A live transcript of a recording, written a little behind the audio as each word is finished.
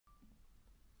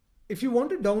If you want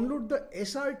to download the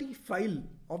SRT file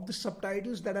of the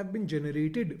subtitles that have been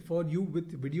generated for you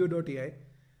with vidyo.ai,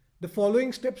 the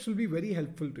following steps will be very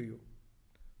helpful to you.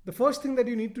 The first thing that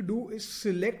you need to do is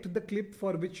select the clip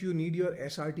for which you need your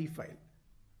SRT file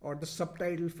or the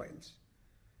subtitle files.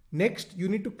 Next, you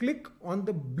need to click on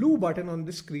the blue button on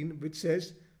the screen which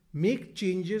says Make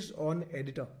Changes on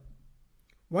Editor.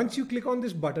 Once you click on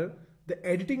this button, the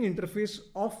editing interface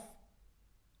of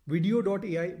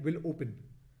vidyo.ai will open.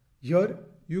 Here,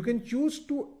 you can choose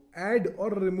to add or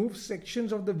remove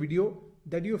sections of the video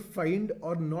that you find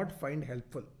or not find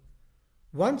helpful.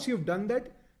 Once you've done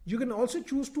that, you can also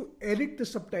choose to edit the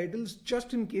subtitles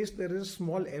just in case there is a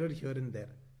small error here and there.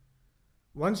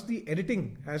 Once the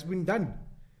editing has been done,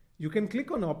 you can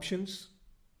click on Options,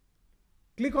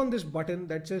 click on this button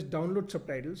that says Download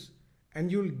Subtitles,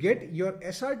 and you'll get your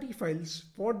SRT files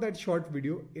for that short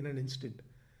video in an instant.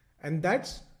 And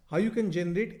that's how you can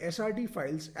generate SRT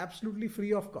files absolutely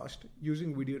free of cost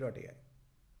using vidyo.ai.